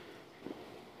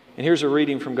And here's a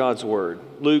reading from God's Word,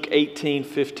 Luke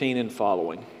 18:15 and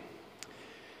following.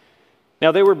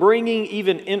 Now they were bringing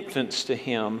even infants to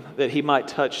him that he might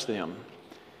touch them.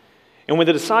 And when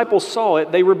the disciples saw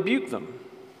it, they rebuked them.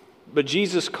 But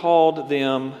Jesus called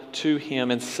them to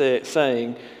him and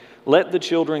saying, "Let the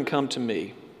children come to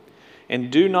me,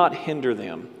 and do not hinder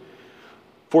them,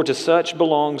 for to such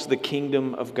belongs the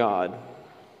kingdom of God.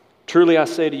 Truly I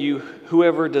say to you,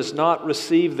 whoever does not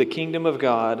receive the kingdom of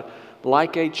God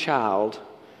like a child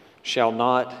shall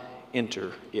not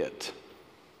enter it."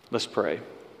 Let's pray.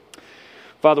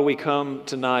 Father, we come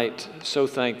tonight so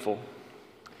thankful.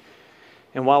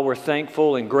 And while we're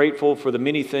thankful and grateful for the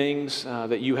many things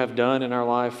that you have done in our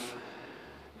life,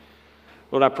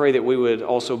 Lord, I pray that we would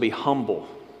also be humble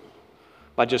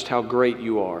by just how great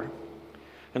you are.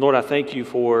 And Lord, I thank you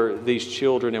for these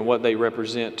children and what they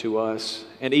represent to us,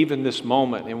 and even this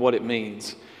moment and what it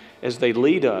means as they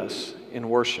lead us in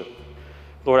worship.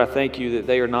 Lord, I thank you that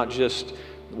they are not just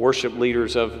worship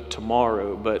leaders of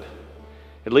tomorrow, but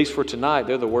at least for tonight,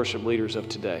 they're the worship leaders of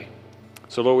today.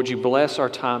 So Lord, would you bless our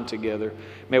time together?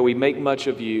 May we make much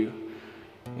of you.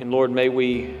 And Lord, may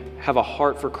we have a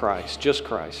heart for Christ, just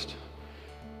Christ.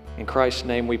 In Christ's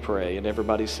name we pray. And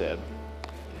everybody said,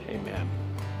 amen.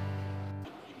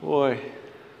 Boy,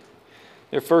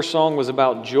 their first song was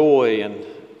about joy. And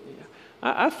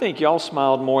I think y'all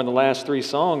smiled more in the last three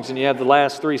songs than you have the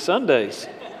last three Sundays.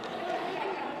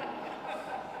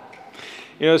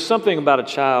 You know, there's something about a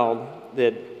child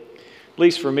that, at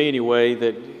least for me anyway,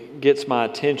 that gets my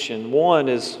attention. One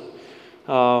is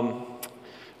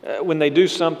when they do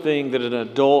something that an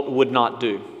adult would not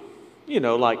do. You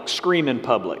know, like scream in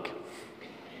public.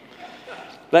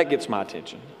 That gets my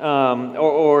attention.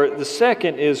 Or the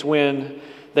second is when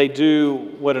they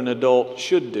do what an adult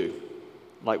should do,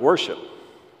 like worship.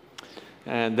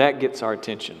 And that gets our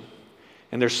attention.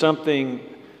 And there's something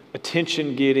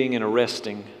attention-getting and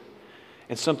arresting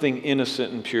and something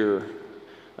innocent and pure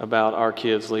about our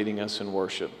kids leading us in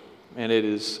worship. And it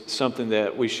is something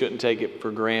that we shouldn't take it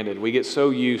for granted. We get so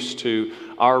used to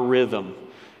our rhythm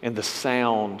and the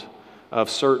sound of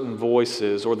certain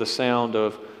voices, or the sound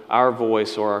of our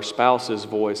voice or our spouse's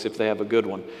voice if they have a good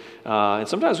one. And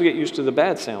sometimes we get used to the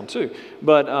bad sound too.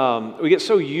 But we get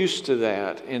so used to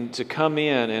that, and to come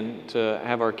in and to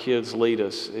have our kids lead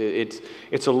us,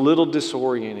 it's a little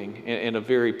disorienting in a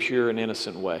very pure and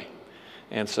innocent way.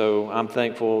 And so I'm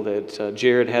thankful that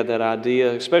Jared had that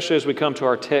idea, especially as we come to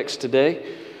our text today.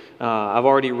 I've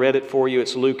already read it for you.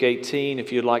 It's Luke 18,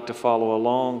 if you'd like to follow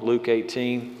along. Luke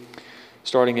 18,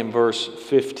 starting in verse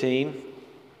 15.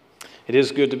 It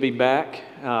is good to be back.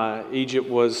 Egypt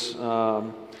was,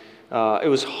 it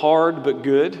was hard but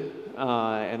good.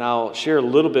 And I'll share a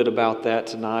little bit about that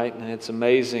tonight. And it's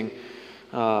amazing,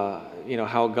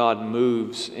 how God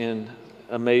moves in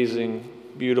amazing,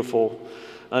 beautiful,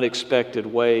 unexpected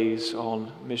ways on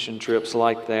mission trips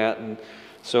like that. And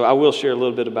so I will share a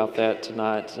little bit about that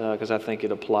tonight because I think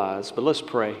it applies. But let's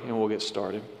pray and we'll get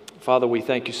started. Father, we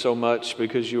thank you so much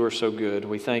because you are so good.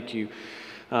 We thank you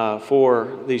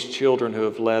for these children who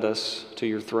have led us to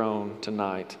your throne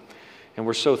tonight. And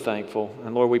we're so thankful.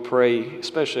 And Lord, we pray,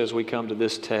 especially as we come to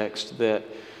this text, that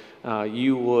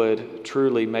you would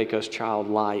truly make us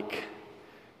childlike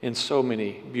in so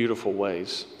many beautiful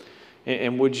ways.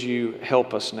 And would you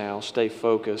help us now stay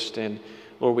focused? And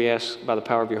Lord, we ask by the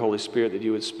power of your Holy Spirit that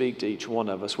you would speak to each one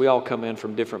of us. We all come in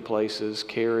from different places,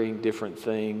 carrying different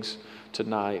things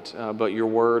tonight, but your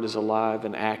word is alive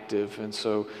and active. And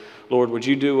so, Lord, would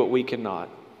you do what we cannot?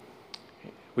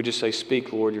 We just say,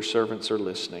 speak, Lord, your servants are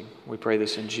listening. We pray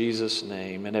this in Jesus'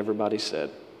 name. And everybody said,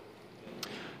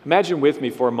 imagine with me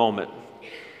for a moment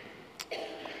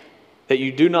that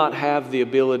you do not have the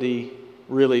ability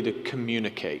really to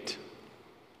communicate.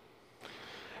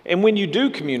 And when you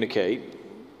do communicate,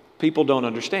 people don't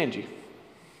understand you,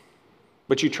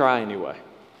 but you try anyway.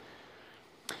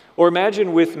 Or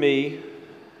imagine with me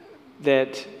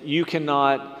that you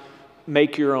cannot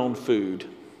make your own food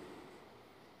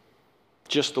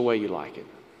just the way you like it.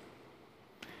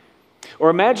 Or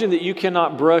imagine that you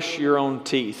cannot brush your own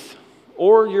teeth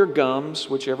or your gums,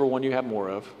 whichever one you have more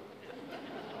of.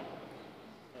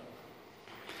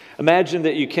 Imagine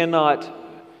that you cannot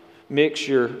mix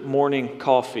your morning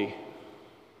coffee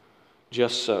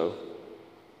just so.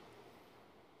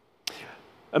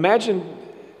 Imagine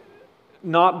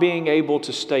not being able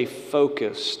to stay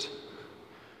focused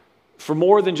for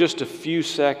more than just a few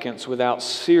seconds without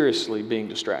seriously being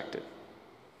distracted.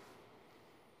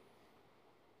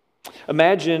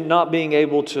 Imagine not being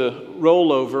able to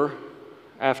roll over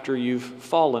after you've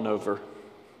fallen over.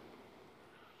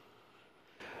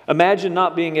 Imagine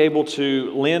not being able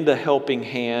to lend a helping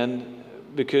hand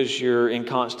because you're in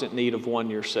constant need of one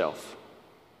yourself.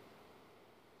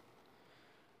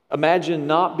 Imagine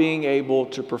not being able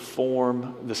to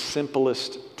perform the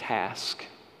simplest task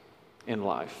in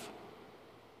life.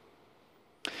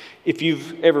 If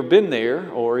you've ever been there,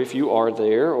 or if you are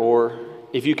there, or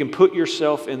if you can put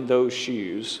yourself in those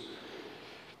shoes,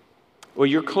 well,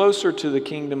 you're closer to the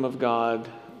kingdom of God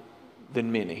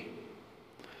than many.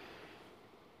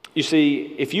 You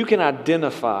see, if you can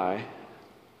identify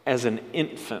as an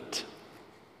infant,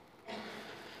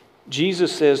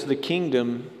 Jesus says the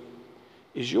kingdom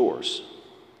is yours.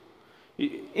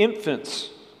 Infants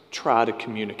try to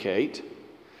communicate,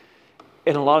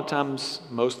 and a lot of times,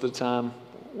 most of the time,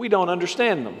 we don't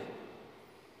understand them.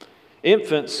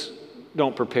 Infants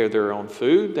don't prepare their own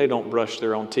food. They don't brush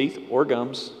their own teeth, or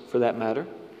gums for that matter.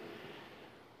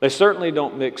 They certainly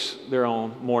don't mix their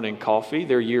own morning coffee.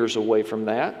 They're years away from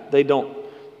that. They don't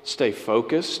stay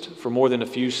focused for more than a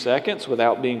few seconds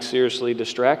without being seriously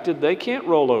distracted. They can't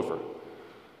roll over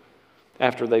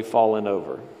after they've fallen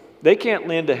over. They can't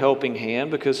lend a helping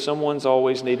hand because someone's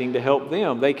always needing to help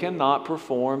them. They cannot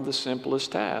perform the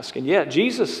simplest task. And yet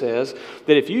Jesus says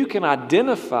that if you can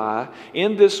identify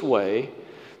in this way,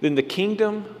 then the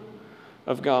kingdom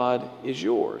of God is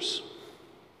yours.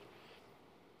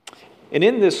 And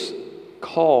in this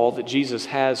call that Jesus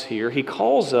has here, he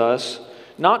calls us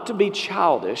not to be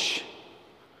childish,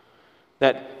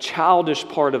 that childish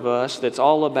part of us that's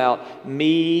all about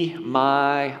me,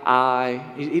 my,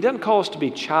 I. He doesn't call us to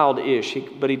be childish,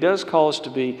 but he does call us to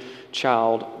be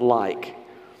childlike.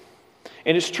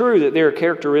 And it's true that there are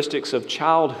characteristics of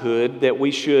childhood that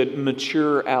we should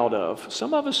mature out of.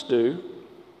 Some of us do,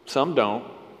 some don't.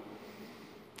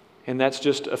 And that's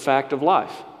just a fact of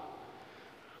life.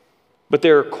 But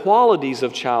there are qualities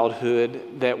of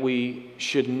childhood that we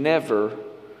should never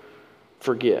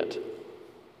forget.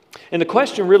 And the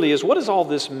question really is, what does all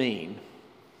this mean?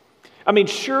 I mean,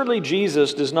 surely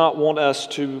Jesus does not want us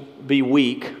to be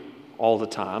weak all the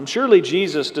time. Surely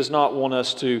Jesus does not want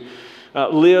us to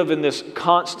live in this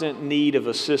constant need of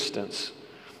assistance.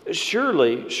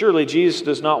 Surely Jesus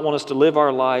does not want us to live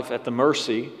our life at the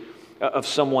mercy of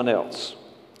someone else.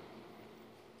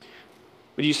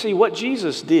 But you see, what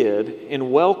Jesus did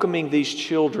in welcoming these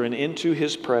children into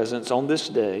his presence on this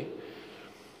day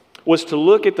was to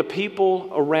look at the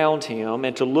people around him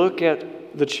and to look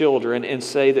at the children and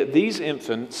say that these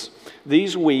infants,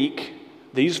 these weak,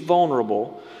 these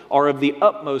vulnerable, are of the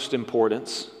utmost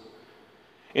importance,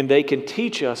 and they can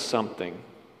teach us something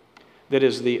that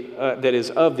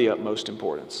is of the utmost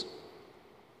importance.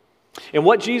 And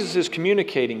what Jesus is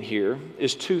communicating here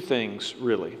is two things,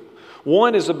 really.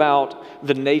 One is about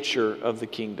the nature of the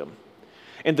kingdom,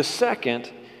 and the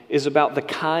second is about the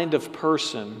kind of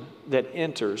person that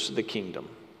enters the kingdom,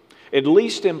 at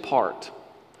least in part.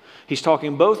 He's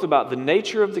talking both about the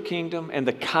nature of the kingdom and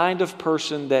the kind of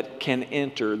person that can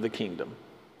enter the kingdom.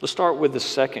 Let's start with the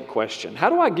second question. How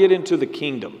do I get into the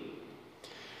kingdom?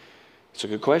 It's a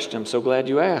good question. I'm so glad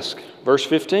you asked. Verse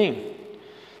 15.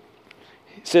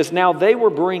 It says, "Now they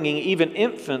were bringing even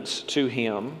infants to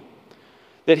him,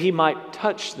 that he might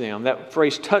touch them." That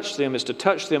phrase, touch them, is to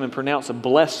touch them and pronounce a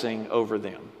blessing over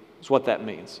them. That's what that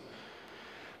means.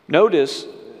 Notice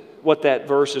what that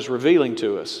verse is revealing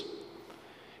to us.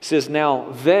 It says,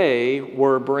 now they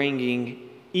were bringing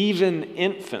even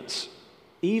infants.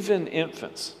 Even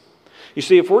infants. You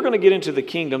see, if we're going to get into the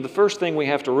kingdom, the first thing we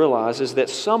have to realize is that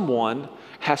someone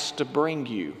has to bring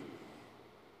you.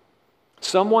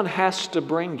 Someone has to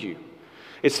bring you.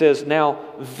 It says, now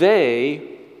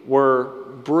they were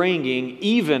bringing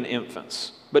even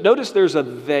infants. But notice there's a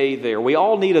they there. We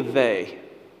all need a they,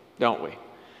 don't we?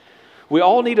 We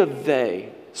all need a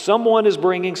they. Someone is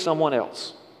bringing someone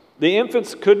else. The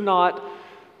infants could not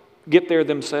get there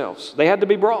themselves. They had to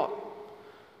be brought,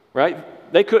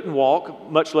 right? They couldn't walk,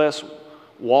 much less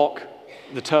walk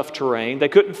the tough terrain. They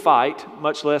couldn't fight,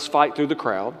 much less fight through the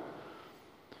crowd.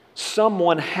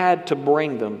 Someone had to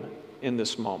bring them in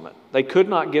this moment. They could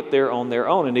not get there on their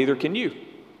own, and neither can you.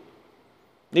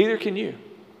 Neither can you.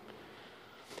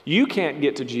 You can't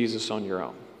get to Jesus on your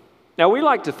own. Now, we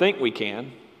like to think we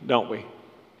can, don't we?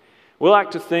 We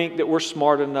like to think that we're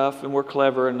smart enough and we're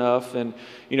clever enough and,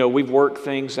 we've worked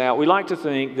things out. We like to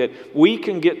think that we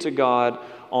can get to God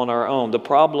on our own. The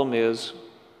problem is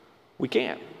we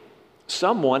can't.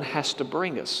 Someone has to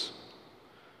bring us.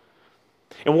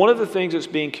 And one of the things that's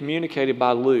being communicated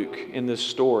by Luke in this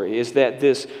story is that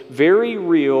this very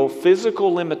real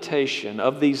physical limitation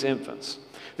of these infants,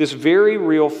 this very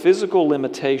real physical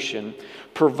limitation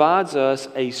provides us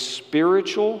a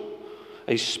spiritual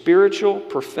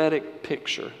prophetic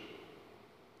picture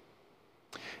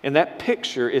And that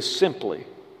picture is simply,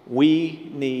 we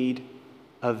need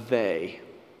a they.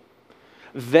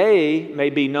 They may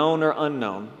be known or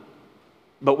unknown,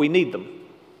 but we need them.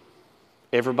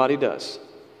 Everybody does.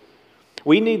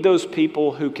 We need those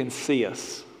people who can see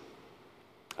us.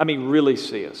 I mean, really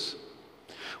see us.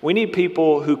 We need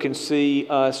people who can see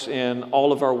us in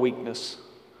all of our weakness.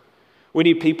 We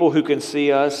need people who can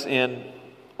see us in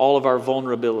all of our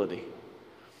vulnerability.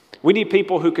 We need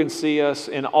people who can see us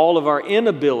in all of our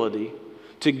inability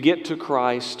to get to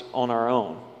Christ on our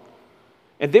own.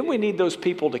 And then we need those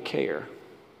people to care.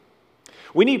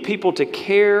 We need people to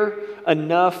care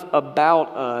enough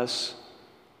about us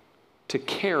to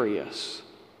carry us.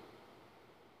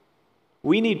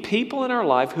 We need people in our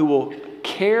life who will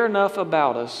care enough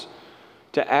about us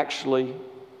to actually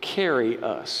carry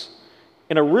us.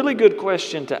 And a really good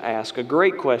question to ask, a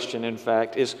great question in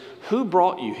fact, is who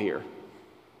brought you here?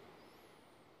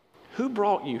 Who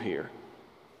brought you here?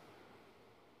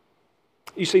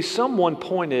 You see, someone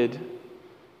pointed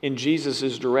in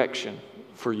Jesus' direction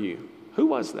for you. Who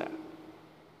was that?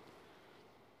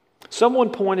 Someone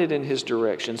pointed in his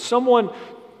direction. Someone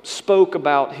spoke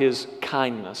about his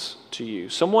kindness to you.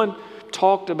 Someone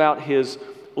talked about his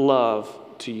love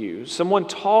to you. Someone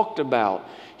talked about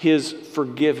his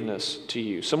forgiveness to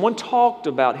you. Someone talked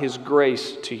about his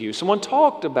grace to you. Someone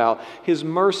talked about his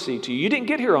mercy to you. You didn't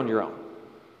get here on your own.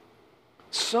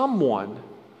 Someone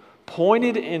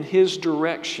pointed in his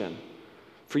direction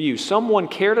for you. Someone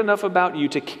cared enough about you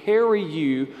to carry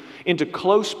you into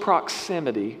close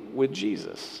proximity with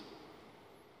Jesus.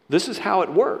 This is how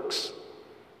it works.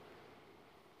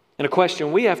 And a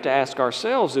question we have to ask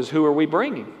ourselves is, who are we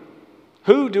bringing?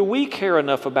 Who do we care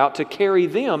enough about to carry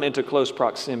them into close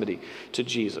proximity to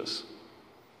Jesus?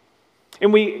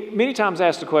 And we many times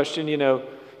ask the question, you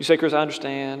say, Chris, I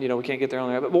understand, we can't get there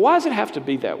on the but why does it have to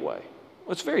be that way?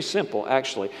 Well, it's very simple,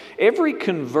 actually. Every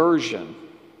conversion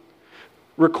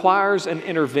requires an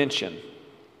intervention.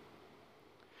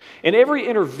 And every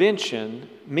intervention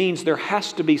means there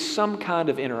has to be some kind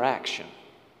of interaction.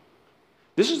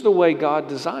 This is the way God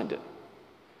designed it.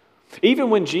 Even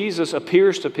when Jesus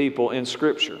appears to people in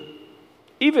Scripture,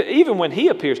 even when he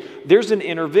appears, there's an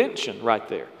intervention right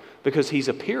there because he's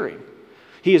appearing.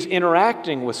 He is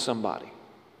interacting with somebody.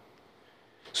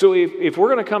 So if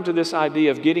we're going to come to this idea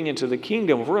of getting into the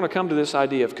kingdom, if we're going to come to this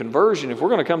idea of conversion, if we're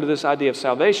going to come to this idea of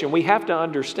salvation, we have to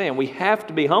understand, we have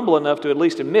to be humble enough to at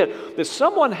least admit that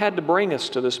someone had to bring us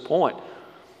to this point.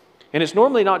 And it's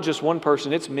normally not just one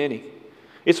person, it's many.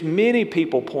 It's many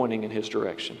people pointing in his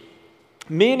direction.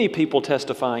 Many people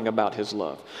testifying about his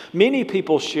love. Many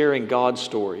people sharing God's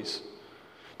stories,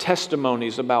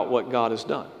 testimonies about what God has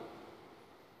done.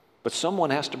 But someone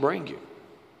has to bring you.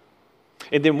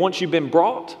 And then once you've been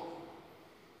brought,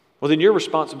 well, then your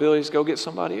responsibility is to go get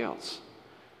somebody else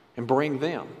and bring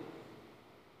them.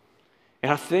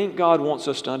 And I think God wants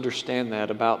us to understand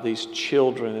that about these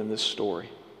children in this story.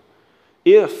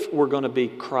 If we're going to be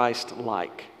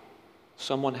Christ-like,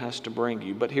 someone has to bring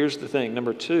you. But here's the thing.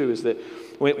 Number two is that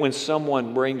when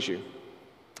someone brings you,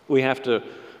 we have to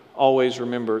always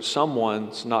remember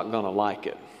someone's not going to like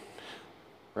it,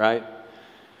 right?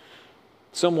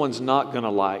 Someone's not going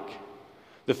to like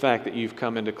the fact that you've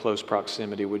come into close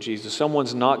proximity with Jesus.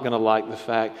 Someone's not going to like the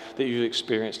fact that you've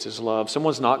experienced his love.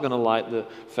 Someone's not going to like the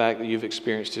fact that you've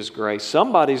experienced his grace.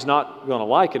 Somebody's not going to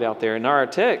like it out there. In our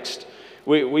text,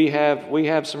 we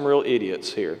have some real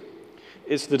idiots here.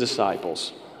 It's the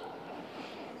disciples.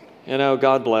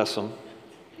 God bless them.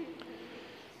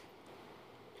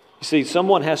 You see,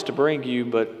 someone has to bring you,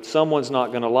 but someone's not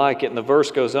going to like it. And the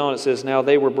verse goes on, it says, now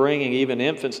they were bringing even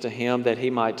infants to him that he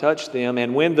might touch them.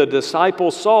 And when the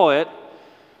disciples saw it,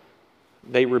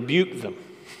 they rebuked them.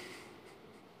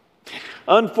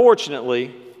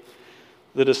 Unfortunately,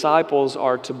 the disciples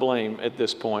are to blame at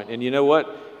this point. And you know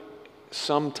what?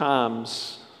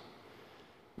 Sometimes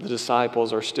the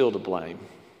disciples are still to blame.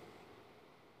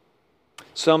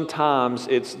 Sometimes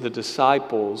it's the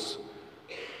disciples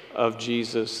of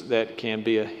Jesus that can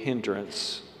be a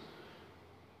hindrance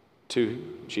to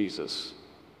Jesus.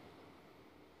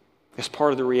 It's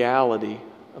part of the reality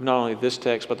of not only this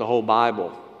text, but the whole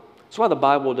Bible. That's why the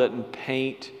Bible doesn't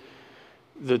paint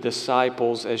the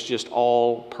disciples as just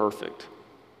all perfect.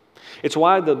 It's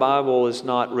why the Bible is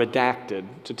not redacted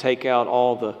to take out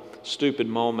all the stupid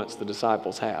moments the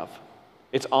disciples have.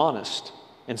 It's honest.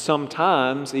 And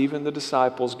sometimes even the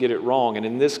disciples get it wrong. And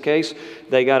in this case,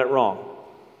 they got it wrong.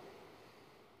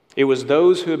 It was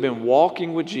those who had been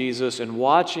walking with Jesus and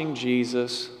watching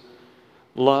Jesus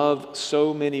love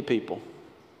so many people,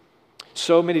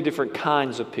 so many different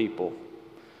kinds of people.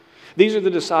 These are the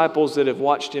disciples that have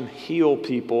watched him heal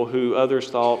people who others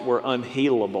thought were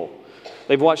unhealable.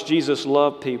 They've watched Jesus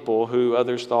love people who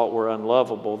others thought were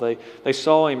unlovable. They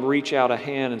saw him reach out a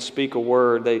hand and speak a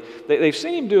word. They've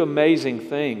seen him do amazing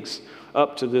things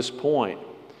up to this point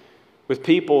with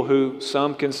people who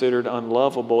some considered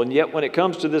unlovable. And yet when it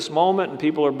comes to this moment and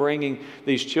people are bringing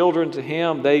these children to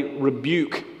him, they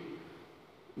rebuke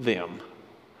them.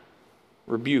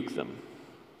 Rebuke them.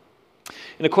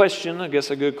 And a question, I guess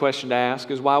a good question to ask,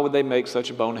 is why would they make such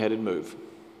a boneheaded move?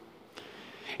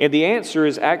 And the answer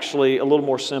is actually a little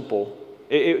more simple.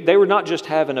 They were not just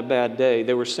having a bad day.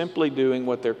 They were simply doing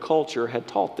what their culture had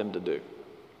taught them to do.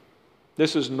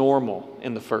 This is normal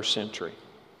in the first century.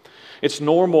 It's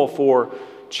normal for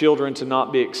children to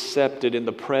not be accepted in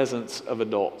the presence of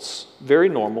adults. Very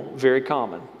normal, very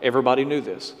common. Everybody knew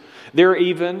this. There are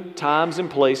even times and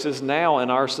places now in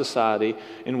our society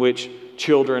in which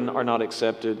children are not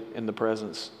accepted in the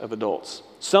presence of adults.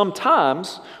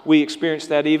 Sometimes we experience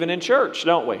that even in church,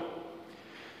 don't we?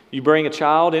 You bring a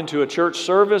child into a church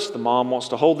service, the mom wants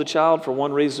to hold the child for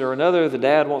one reason or another, the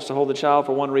dad wants to hold the child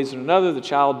for one reason or another, the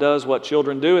child does what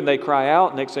children do and they cry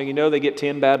out, next thing you know they get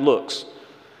 10 bad looks,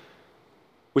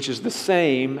 which is the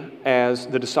same as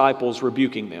the disciples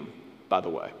rebuking them, by the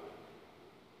way.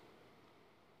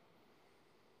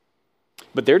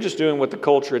 But they're just doing what the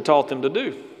culture had taught them to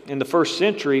do. In the first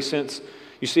century, since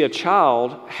you see a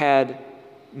child had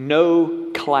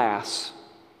no class,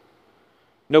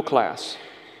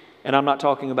 and I'm not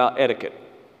talking about etiquette.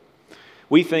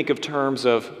 We think of terms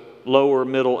of lower,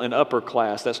 middle, and upper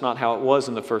class. That's not how it was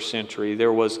in the first century.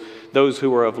 There was those who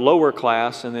were of lower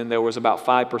class, and then there was about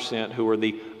 5% who were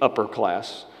the upper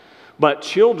class. But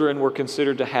children were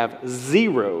considered to have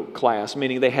zero class,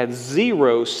 meaning they had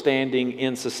zero standing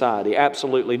in society,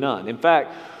 absolutely none. In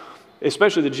fact,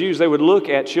 especially the Jews, they would look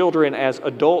at children as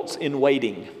adults in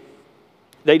waiting.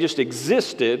 They just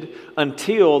existed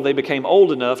until they became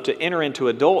old enough to enter into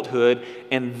adulthood,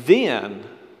 and then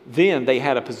they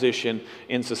had a position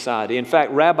in society. In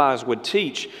fact, rabbis would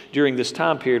teach during this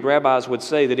time period, rabbis would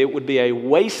say that it would be a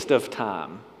waste of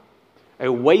time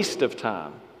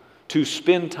to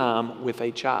spend time with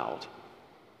a child.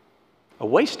 A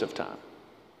waste of time.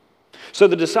 So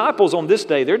the disciples on this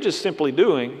day, they're just simply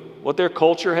doing what their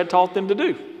culture had taught them to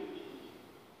do,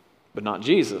 but not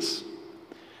Jesus.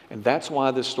 And that's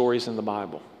why this story's in the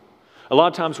Bible. A lot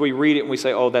of times we read it and we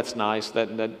say, oh, that's nice,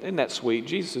 isn't that sweet?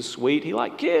 Jesus is sweet, he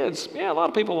liked kids. Yeah, a lot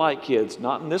of people like kids,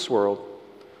 not in this world.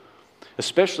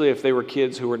 Especially if they were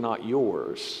kids who were not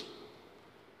yours.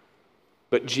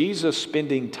 But Jesus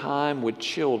spending time with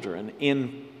children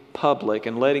in public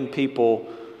and letting people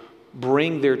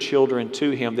bring their children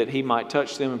to him that he might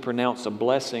touch them and pronounce a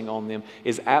blessing on them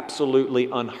is absolutely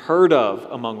unheard of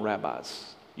among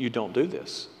rabbis. You don't do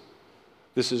this.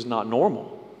 This is not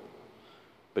normal.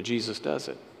 But Jesus does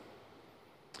it.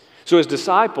 So his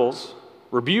disciples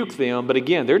rebuke them, but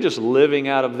again, they're just living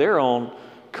out of their own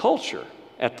culture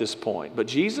at this point. But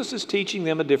Jesus is teaching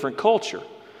them a different culture.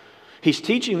 He's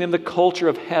teaching them the culture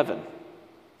of heaven.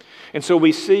 And so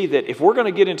we see that if we're going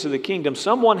to get into the kingdom,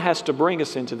 someone has to bring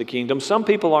us into the kingdom. Some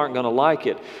people aren't going to like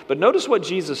it. But notice what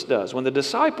Jesus does. When the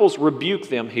disciples rebuke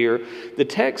them here, the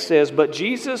text says, "But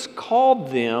Jesus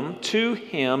called them to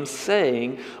him,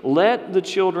 saying, 'Let the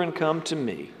children come to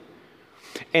me,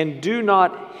 and do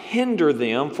not hinder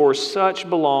them, for such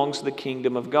belongs the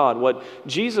kingdom of God.'" What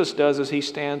Jesus does is he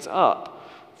stands up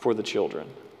for the children.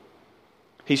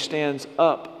 He stands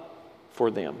up for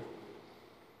them,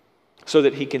 so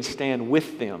that he can stand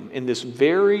with them in this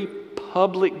very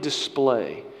public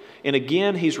display. And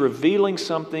again, he's revealing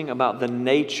something about the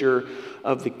nature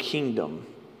of the kingdom.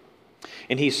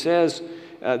 And he says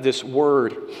this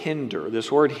word hinder.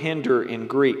 This word hinder in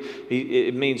Greek,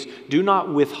 it means do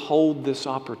not withhold this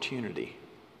opportunity.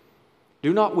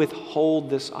 Do not withhold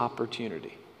this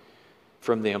opportunity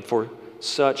from them, for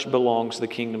such belongs the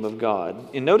kingdom of God.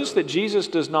 And notice that Jesus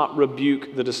does not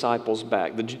rebuke the disciples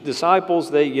back. The disciples,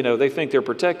 they think they're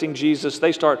protecting Jesus.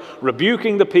 They start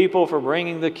rebuking the people for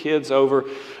bringing the kids over.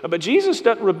 But Jesus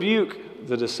doesn't rebuke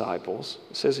the disciples.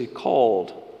 It says he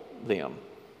called them.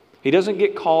 He doesn't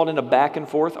get caught in a back and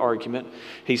forth argument.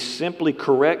 He simply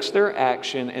corrects their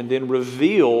action and then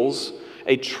reveals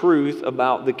a truth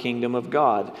about the kingdom of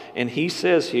God. And he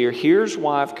says here, here's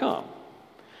why I've come.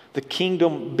 The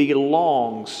kingdom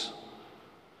belongs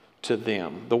to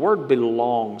them. The word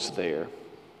belongs there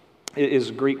is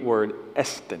a Greek word,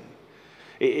 estin.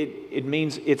 It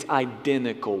means it's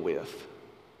identical with.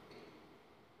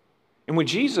 And when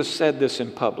Jesus said this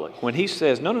in public, when he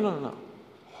says, no.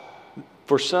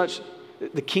 For such,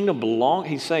 the kingdom belongs,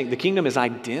 he's saying the kingdom is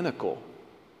identical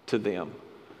to them.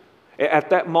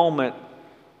 At that moment,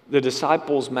 the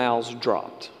disciples' mouths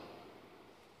dropped.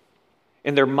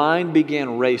 And their mind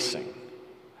began racing.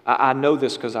 I know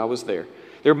this because I was there.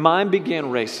 Their mind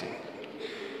began racing.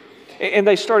 And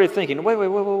they started thinking,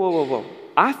 whoa.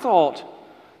 I thought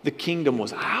the kingdom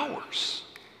was ours.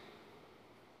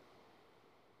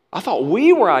 I thought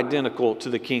we were identical to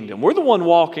the kingdom. We're the one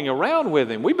walking around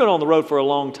with him. We've been on the road for a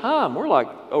long time. We're like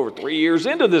over 3 years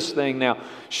into this thing now.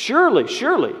 Surely,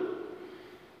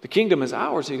 the kingdom is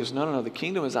ours. He goes, no, the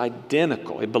kingdom is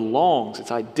identical. It belongs.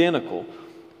 It's identical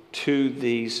to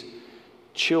these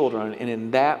children. And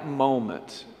in that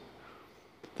moment,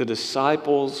 the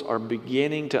disciples are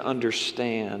beginning to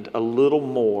understand a little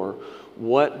more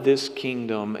what this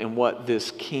kingdom and what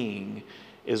this king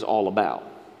is all about.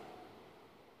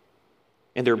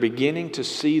 And they're beginning to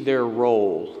see their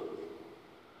role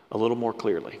a little more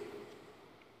clearly.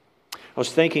 I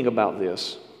was thinking about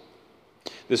this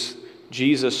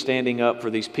Jesus standing up for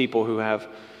these people who have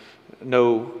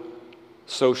no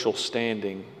social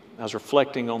standing. I was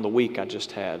reflecting on the week I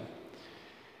just had.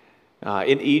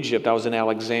 In Egypt, I was in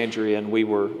Alexandria, and we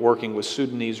were working with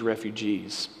Sudanese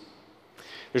refugees.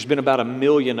 There's been about 1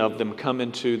 million of them come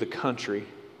into the country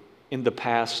in the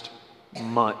past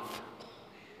month.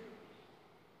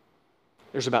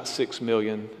 There's about 6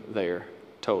 million there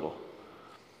total.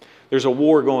 There's a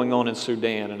war going on in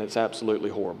Sudan, and it's absolutely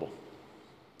horrible.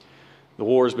 The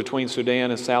war is between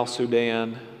Sudan and South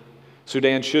Sudan.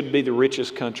 Sudan should be the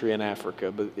richest country in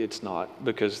Africa, but it's not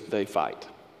because they fight.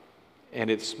 And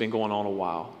it's been going on a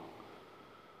while.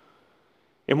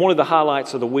 And one of the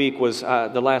highlights of the week was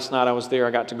the last night I was there,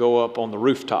 I got to go up on the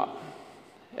rooftop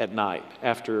at night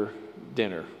after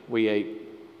dinner. We ate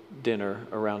dinner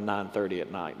around 9:30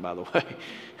 at night, by the way.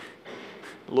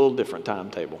 A little different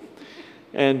timetable.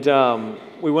 And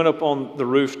we went up on the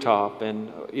rooftop,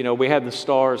 and we had the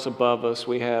stars above us.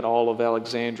 We had all of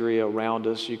Alexandria around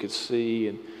us. You could see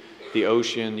and the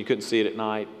ocean. You couldn't see it at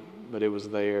night, but it was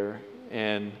there.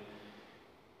 And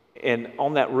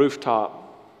on that rooftop,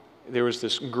 there was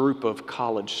this group of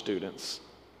college students,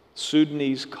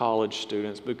 Sudanese college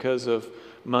students. Because of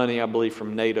money, I believe,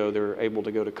 from NATO, they're able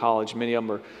to go to college. Many of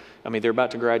them they're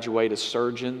about to graduate as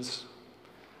surgeons,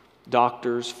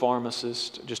 doctors,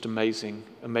 pharmacists, just amazing,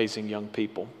 amazing young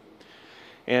people.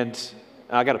 And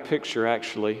I got a picture,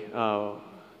 actually.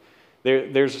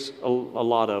 There's a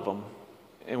lot of them.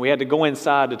 And we had to go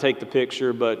inside to take the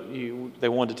picture, but they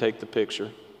wanted to take the picture.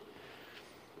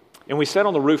 And we sat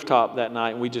on the rooftop that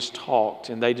night, and we just talked,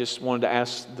 and they just wanted to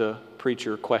ask the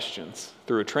preacher questions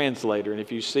through a translator. And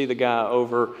if you see the guy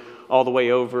all the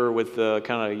way over with the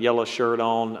kind of yellow shirt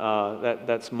on,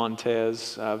 that's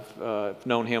Montez. I've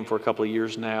known him for a couple of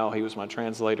years now. He was my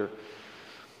translator.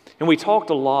 And we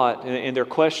talked a lot, and their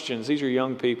questions, these are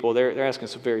young people, they're asking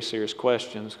some very serious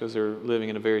questions because they're living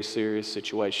in a very serious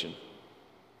situation.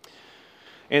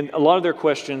 And a lot of their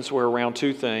questions were around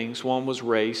two things. One was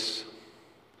race,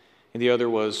 and the other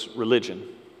was religion.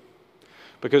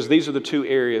 Because these are the two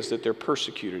areas that they're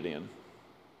persecuted in.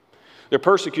 They're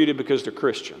persecuted because they're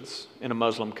Christians in a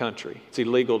Muslim country. It's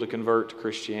illegal to convert to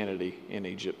Christianity in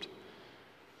Egypt.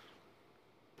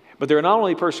 But they're not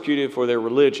only persecuted for their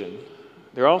religion,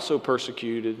 they're also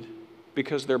persecuted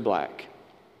because they're black.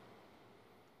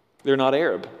 They're not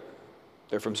Arab.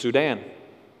 They're from Sudan.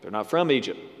 They're not from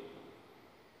Egypt.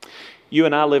 You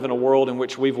and I live in a world in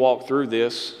which we've walked through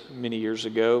this many years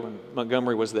ago, and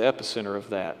Montgomery was the epicenter of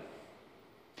that.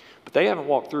 But they haven't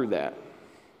walked through that,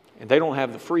 and they don't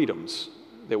have the freedoms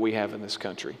that we have in this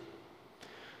country.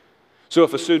 So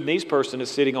if a Sudanese person is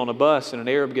sitting on a bus and an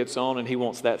Arab gets on and he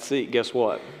wants that seat, guess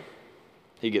what?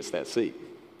 He gets that seat.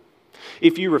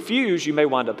 If you refuse, you may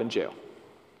wind up in jail.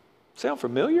 Sound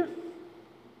familiar?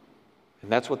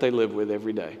 And that's what they live with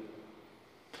every day.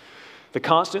 The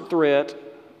constant threat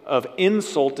of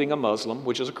insulting a Muslim,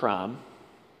 which is a crime,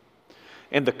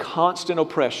 and the constant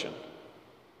oppression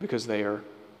because they are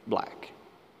black,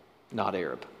 not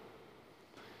Arab.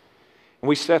 And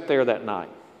we sat there that night,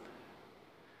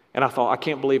 and I thought, I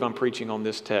can't believe I'm preaching on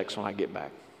this text when I get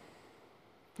back.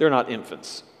 They're not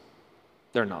infants.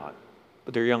 They're not.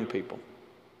 But they're young people.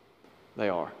 They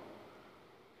are.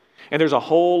 And there's a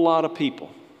whole lot of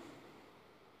people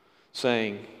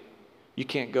saying, you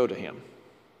can't go to him.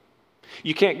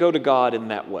 You can't go to God in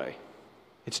that way.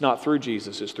 It's not through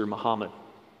Jesus, it's through Muhammad.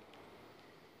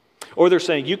 Or they're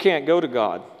saying, you can't go to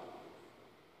God.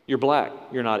 You're black,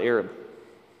 you're not Arab.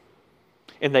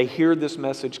 And they hear this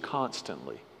message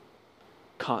constantly.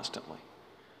 Constantly.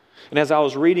 And as I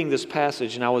was reading this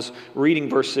passage, and I was reading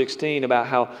verse 16 about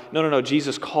how, no,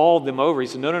 Jesus called them over. He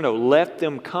said, no, let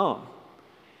them come.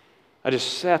 I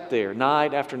just sat there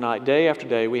night after night, day after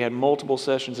day. We had multiple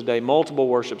sessions a day, multiple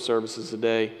worship services a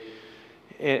day.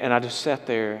 And I just sat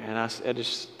there and I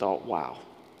just thought, wow,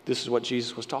 this is what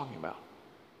Jesus was talking about.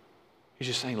 He's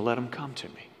just saying, let them come to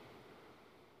me.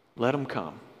 Let them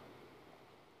come.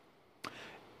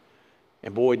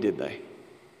 And boy, did they.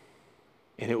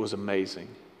 And it was amazing.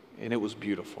 And it was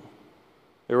beautiful.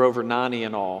 There were over 90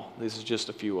 in all. This is just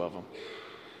a few of them.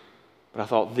 But I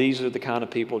thought these are the kind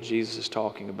of people Jesus is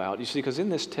talking about. You see, because in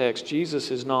this text, Jesus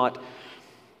is not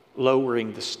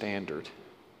lowering the standard.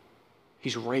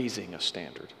 He's raising a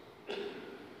standard.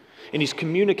 And he's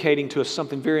communicating to us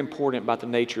something very important about the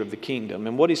nature of the kingdom.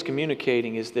 And what he's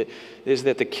communicating is that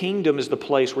the kingdom is the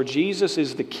place where Jesus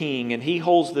is the king and he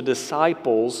holds the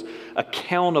disciples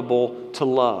accountable to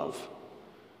love.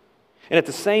 And at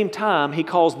the same time, he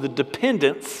calls the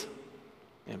dependents,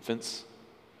 infants,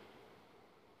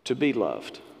 to be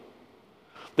loved.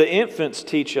 The infants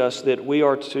teach us that we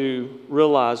are to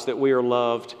realize that we are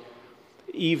loved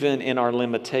even in our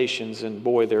limitations, and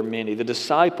boy, there are many. The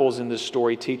disciples in this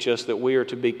story teach us that we are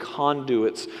to be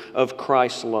conduits of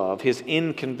Christ's love, His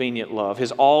inconvenient love,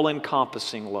 His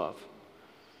all-encompassing love.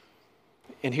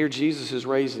 And here Jesus is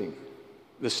raising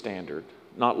the standard,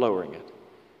 not lowering it.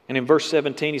 And in verse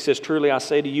 17 he says, "Truly I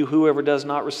say to you, whoever does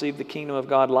not receive the kingdom of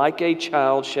God like a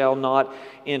child shall not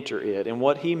enter it." And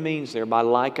what he means there by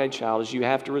like a child is you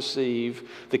have to receive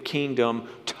the kingdom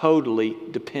totally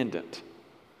dependent.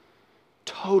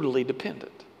 Totally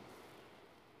dependent.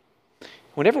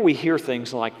 Whenever we hear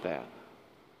things like that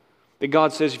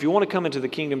God says, if you want to come into the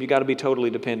kingdom, you've got to be totally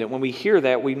dependent. When we hear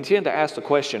that, we tend to ask the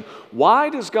question, why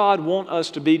does God want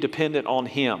us to be dependent on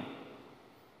Him?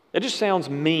 It just sounds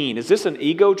mean. Is this an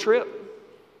ego trip?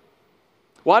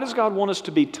 Why does God want us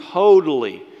to be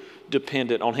totally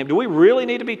dependent on Him? Do we really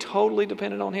need to be totally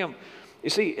dependent on Him?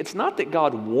 You see, it's not that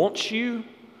God wants you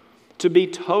to be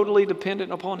totally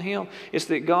dependent upon Him. It's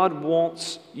that God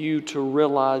wants you to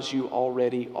realize you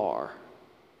already are.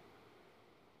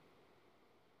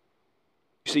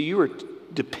 You see, you are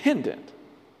dependent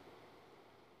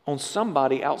on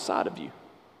somebody outside of you.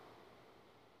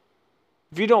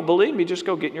 If you don't believe me, just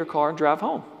go get in your car and drive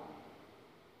home.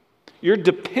 You're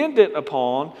dependent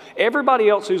upon everybody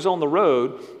else who's on the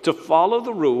road to follow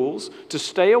the rules, to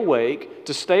stay awake,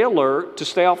 to stay alert, to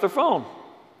stay off their phone.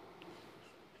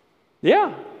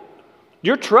 Yeah.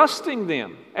 You're trusting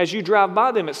them as you drive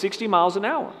by them at 60 miles an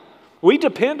hour. We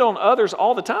depend on others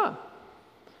all the time.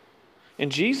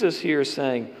 And Jesus here is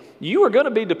saying, you are going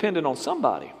to be dependent on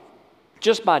somebody.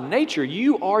 Just by nature,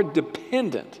 you are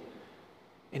dependent.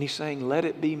 And He's saying, let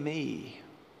it be me.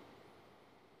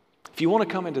 If you want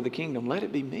to come into the kingdom, let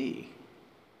it be me.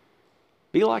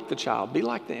 Be like the child. Be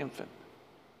like the infant.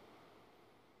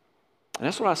 And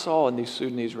that's what I saw in these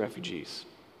Sudanese refugees.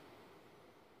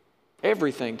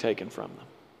 Everything taken from them.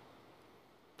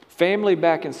 Family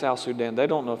back in South Sudan, they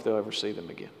don't know if they'll ever see them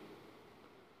again.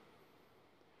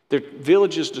 Their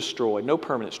villages destroyed. No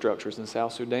permanent structures in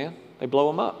South Sudan. They blow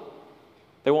them up.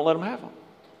 They won't let them have them.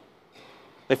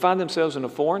 They find themselves in a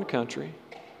foreign country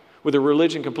with a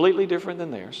religion completely different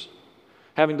than theirs,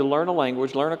 having to learn a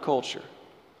language, learn a culture.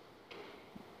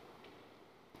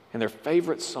 And their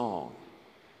favorite song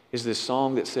is this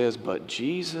song that says, "But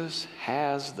Jesus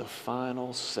has the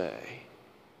final say."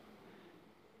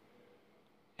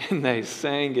 And they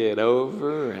sang it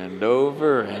over and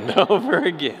over and over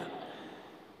again.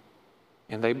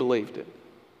 And they believed it.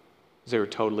 They were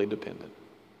totally dependent.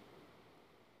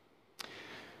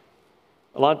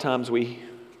 A lot of times we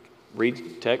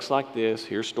read texts like this,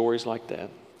 hear stories like that,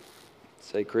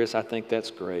 say, Chris, I think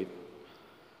that's great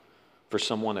for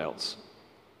someone else.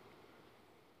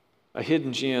 A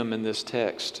hidden gem in this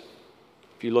text,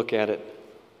 if you look at it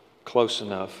close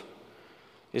enough,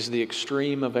 is the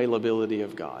extreme availability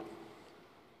of God.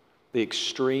 The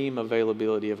extreme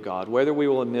availability of God. Whether we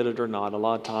will admit it or not, a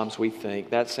lot of times we think,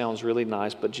 that sounds really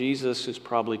nice, but Jesus is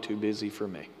probably too busy for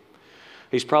me.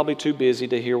 He's probably too busy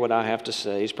to hear what I have to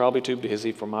say. He's probably too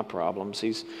busy for my problems.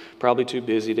 He's probably too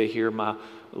busy to hear my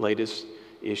latest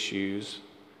issues.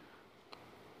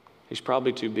 He's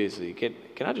probably too busy. Can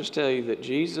I just tell you that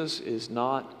Jesus is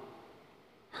not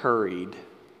hurried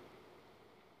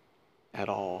at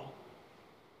all?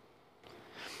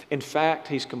 In fact,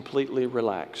 He's completely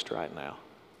relaxed right now.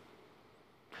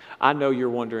 I know you're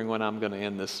wondering when I'm going to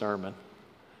end this sermon.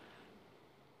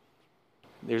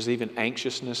 There's even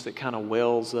anxiousness that kind of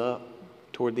wells up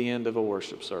toward the end of a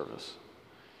worship service.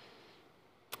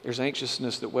 There's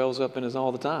anxiousness that wells up in us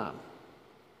all the time.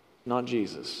 Not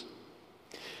Jesus.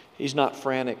 He's not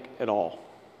frantic at all.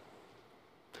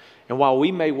 And while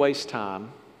we may waste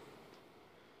time,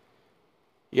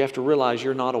 you have to realize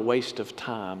you're not a waste of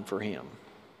time for Him.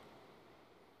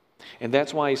 And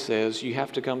that's why He says you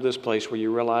have to come to this place where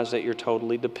you realize that you're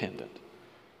totally dependent.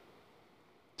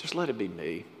 Just let it be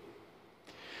me.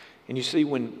 And you see,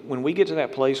 when we get to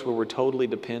that place where we're totally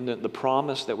dependent, the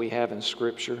promise that we have in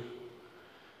Scripture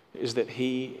is that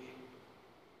He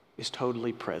is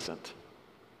totally present.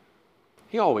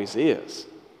 He always is.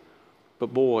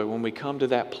 But boy, when we come to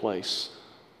that place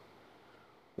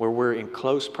where we're in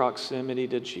close proximity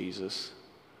to Jesus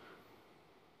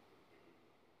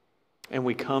and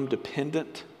we come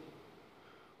dependent,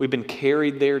 we've been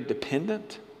carried there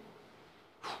dependent,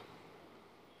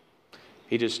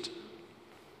 He just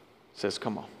says,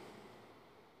 come on.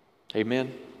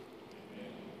 Amen.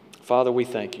 Father, we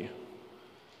thank You.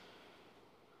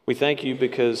 We thank You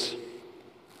because,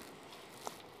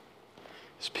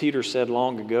 as Peter said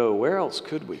long ago, where else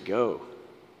could we go?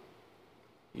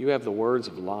 You have the words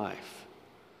of life.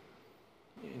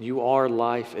 And You are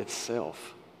life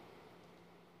itself.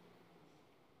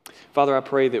 Father, I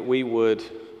pray that we would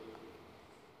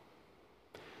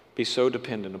be so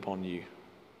dependent upon You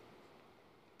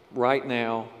right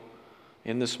now,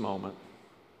 in this moment,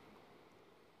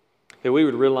 that we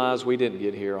would realize we didn't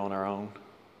get here on our own.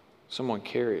 Someone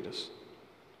carried us.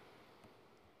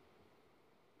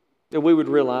 That we would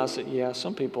realize that, yeah,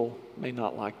 some people may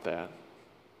not like that,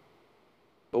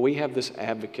 but we have this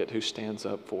advocate who stands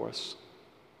up for us.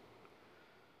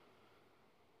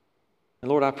 And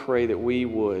Lord, I pray that we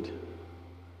would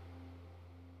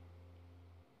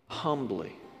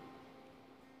humbly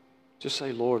just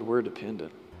say, Lord, we're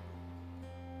dependent.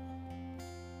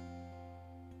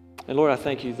 And Lord, I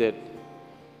thank You that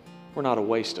we're not a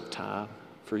waste of time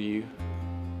for You.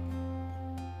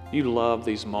 You love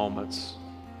these moments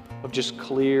of just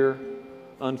clear,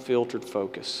 unfiltered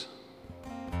focus.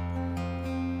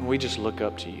 And we just look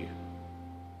up to You.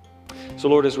 So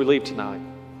Lord, as we leave tonight,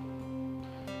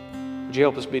 would You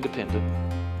help us be dependent,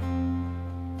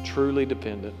 truly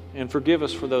dependent, and forgive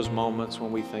us for those moments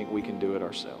when we think we can do it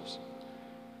ourselves.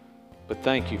 But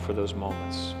thank You for those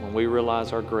moments when we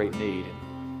realize our great need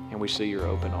and we see Your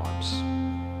open arms.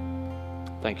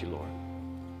 Thank You, Lord.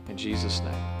 In Jesus'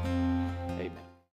 name.